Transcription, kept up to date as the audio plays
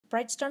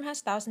Brightstorm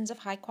has thousands of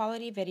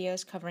high-quality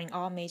videos covering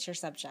all major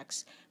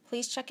subjects.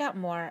 Please check out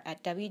more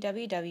at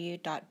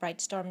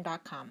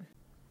www.brightstorm.com.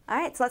 All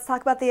right, so let's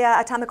talk about the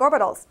atomic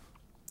orbitals.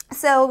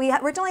 So we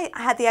originally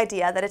had the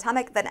idea that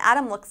an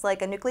atom looks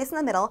like a nucleus in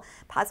the middle,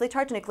 positively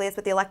charged nucleus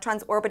with the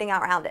electrons orbiting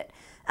around it.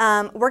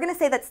 We're going to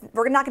say that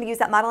we're not going to use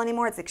that model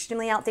anymore. It's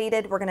extremely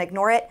outdated. We're going to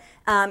ignore it.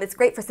 It's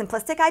great for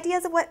simplistic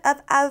ideas of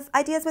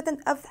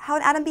how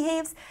an atom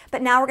behaves.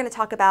 But now we're going to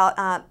talk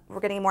about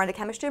we're getting more into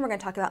chemistry. And we're going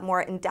to talk about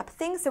more in-depth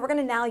things. So we're going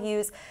to now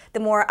use the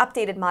more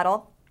updated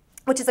model,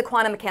 which is a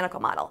quantum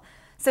mechanical model.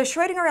 So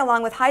Schrödinger,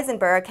 along with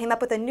Heisenberg, came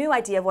up with a new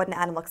idea of what an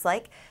atom looks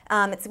like.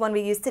 It's the one we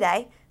use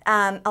today.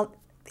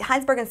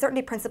 Heisenberg's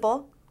uncertainty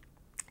principle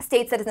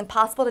states that it's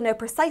impossible to know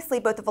precisely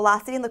both the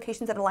velocity and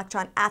locations of an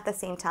electron at the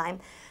same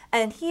time.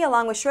 And he,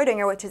 along with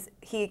Schrödinger,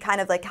 he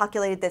kind of like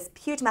calculated this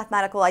huge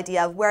mathematical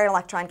idea of where an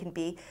electron can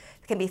be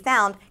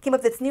found, came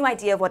up with this new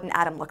idea of what an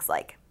atom looks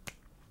like.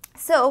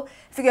 So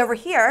if we go over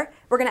here,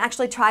 we're going to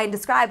actually try and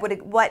describe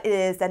what it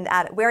is and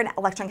where an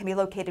electron can be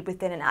located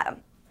within an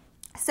atom.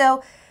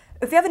 So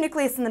if you have a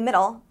nucleus in the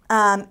middle,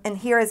 and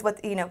here is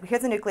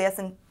here's the nucleus,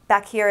 and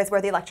back here is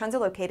where the electrons are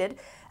located.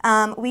 There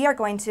are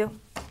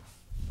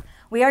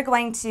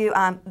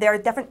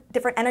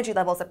different energy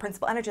levels, the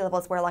principal energy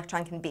levels where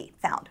electron can be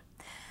found.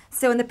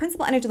 So in the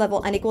principal energy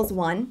level, n equals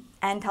 1,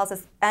 n tells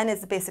us n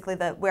is basically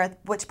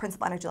which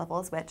principal energy level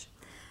is which.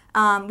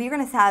 We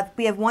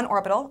have one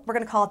orbital. We're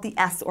going to call it the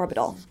s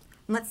orbital.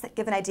 And let's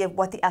give an idea of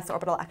what the s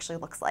orbital actually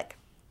looks like.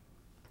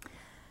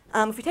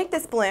 If we take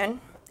this balloon,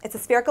 it's a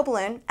spherical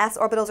balloon. S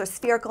orbitals are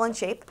spherical in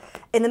shape.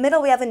 In the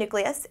middle, we have a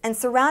nucleus, and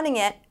surrounding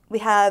it, we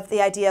have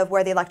the idea of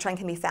where the electron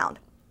can be found.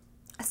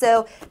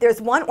 So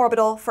there's one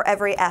orbital for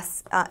every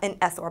s in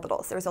s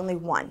orbitals. There's only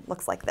one.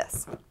 Looks like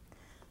this.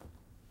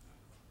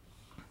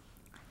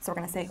 So we're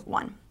going to say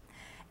 1.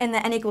 In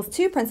the n equals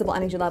 2 principal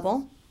energy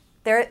level,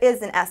 there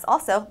is an s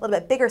also, a little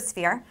bit bigger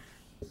sphere.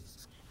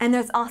 And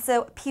there's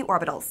also p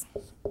orbitals.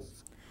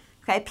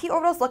 Okay, p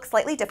orbitals look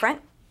slightly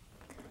different.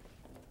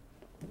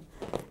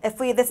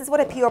 This is what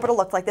a p orbital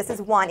looks like. This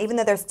is 1. Even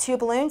though there's 2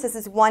 balloons, this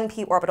is 1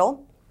 p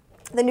orbital.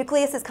 The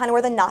nucleus is kind of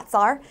where the knots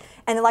are,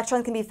 and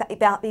electrons can be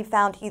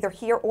found either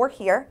here or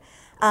here,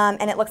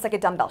 and it looks like a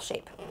dumbbell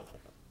shape.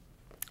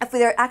 If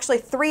there are actually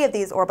 3 of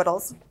these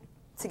orbitals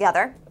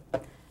together,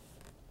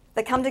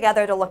 they come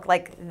together to look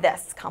like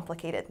this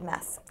complicated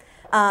mess.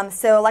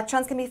 So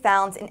electrons can be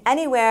found in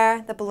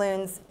anywhere the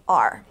balloons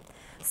are.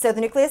 So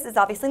the nucleus is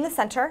obviously in the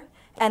center,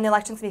 and the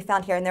electrons can be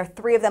found here, and there are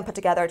 3 of them put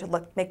together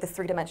to make this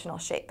 3-dimensional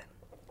shape.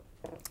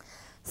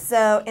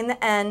 So in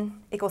the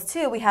n equals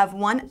 2, we have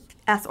 1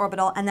 s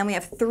orbital, and then we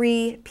have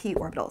 3 p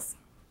orbitals.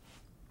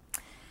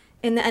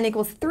 In the n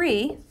equals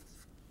 3,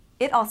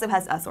 it also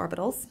has s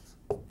orbitals.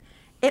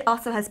 It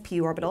also has p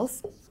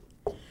orbitals.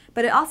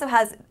 But it also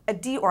has a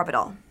d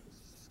orbital.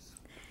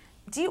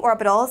 D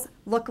orbitals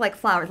look like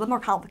flowers, a little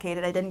more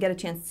complicated. I didn't get a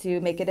chance to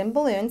make it in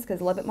balloons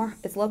because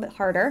it's a little bit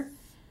harder.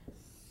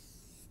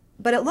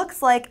 But it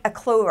looks like a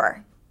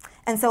clover.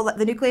 And so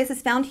the nucleus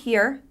is found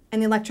here,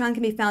 and the electron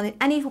can be found in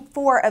any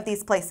 4 of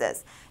these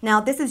places.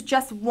 Now, this is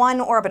just 1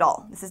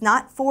 orbital. This is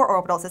not 4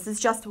 orbitals. This is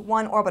just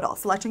 1 orbital.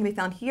 So electron can be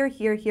found here,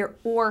 here, here,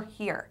 or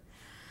here.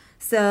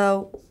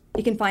 So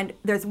you can find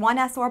there's 1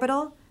 s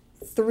orbital,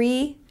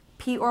 3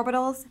 p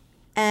orbitals,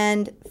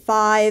 and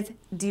 5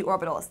 d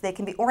orbitals. They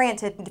can be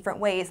oriented in different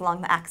ways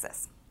along the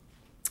axis.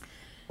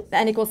 The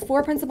n equals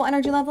 4 principal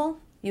energy level.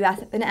 You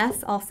have an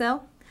s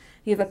also.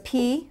 You have a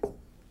p.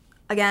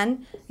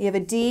 Again, you have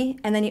a d,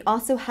 and then you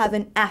also have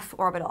an f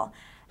orbital.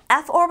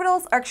 F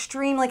orbitals are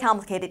extremely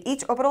complicated.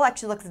 Each orbital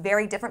actually looks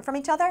very different from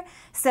each other.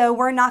 So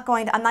I'm not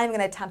even going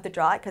to attempt to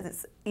draw it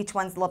because each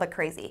one's a little bit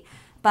crazy.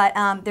 But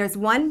there's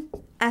 1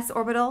 s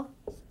orbital.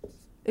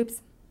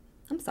 Oops,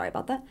 I'm sorry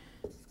about that.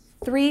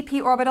 3 p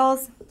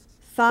orbitals,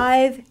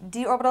 5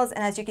 d orbitals,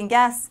 and as you can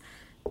guess,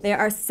 there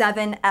are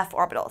 7 f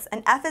orbitals.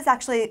 And f is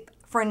actually,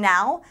 for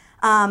now,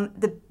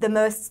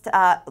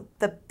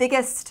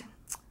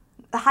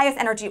 the highest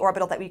energy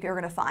orbital that you're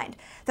going to find.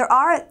 There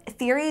are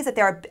theories that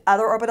there are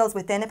other orbitals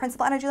within the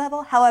principal energy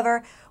level.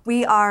 However,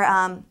 we're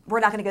not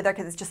going to go there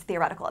because it's just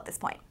theoretical at this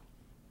point.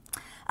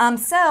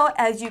 So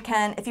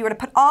if you were to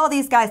put all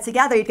these guys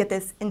together, you'd get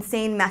this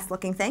insane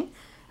mess-looking thing.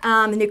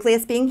 The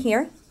nucleus being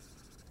here,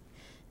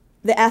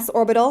 the s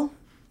orbital,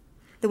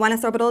 the 1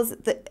 s orbitals,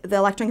 the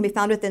electron can be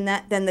found within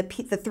that, then the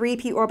 3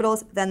 p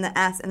orbitals, then the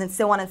s, and then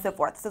so on and so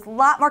forth. So it's a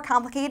lot more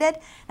complicated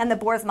than the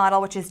Bohr's model,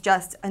 which is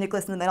just a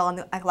nucleus in the middle and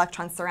the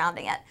electrons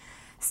surrounding it.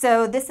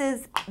 So this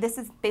is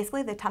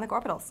basically the atomic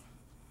orbitals.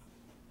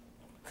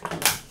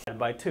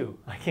 By 2.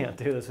 I can't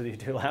do this with you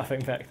 2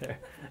 laughing back there.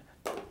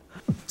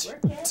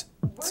 Work it,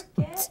 work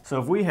it. So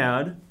if we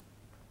had,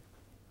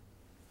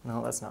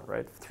 no, that's not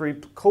right, 3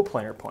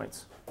 coplanar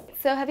points.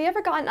 So have you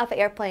ever gotten off an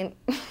airplane?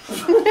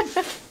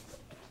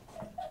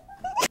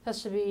 That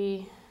should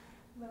be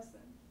less than.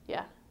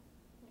 Yeah.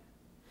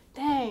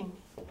 Dang.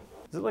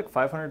 Is it like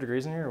 500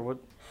 degrees in here or what?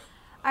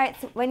 All right,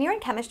 so when you're in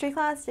chemistry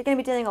class, you're going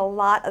to be doing a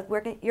lot of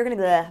work. You're going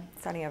to be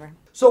starting over.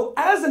 So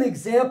as an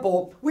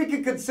example, we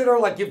could consider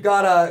like you've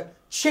got a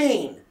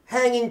chain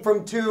hanging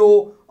from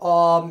two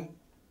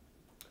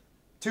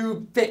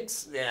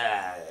fixed.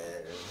 Yeah.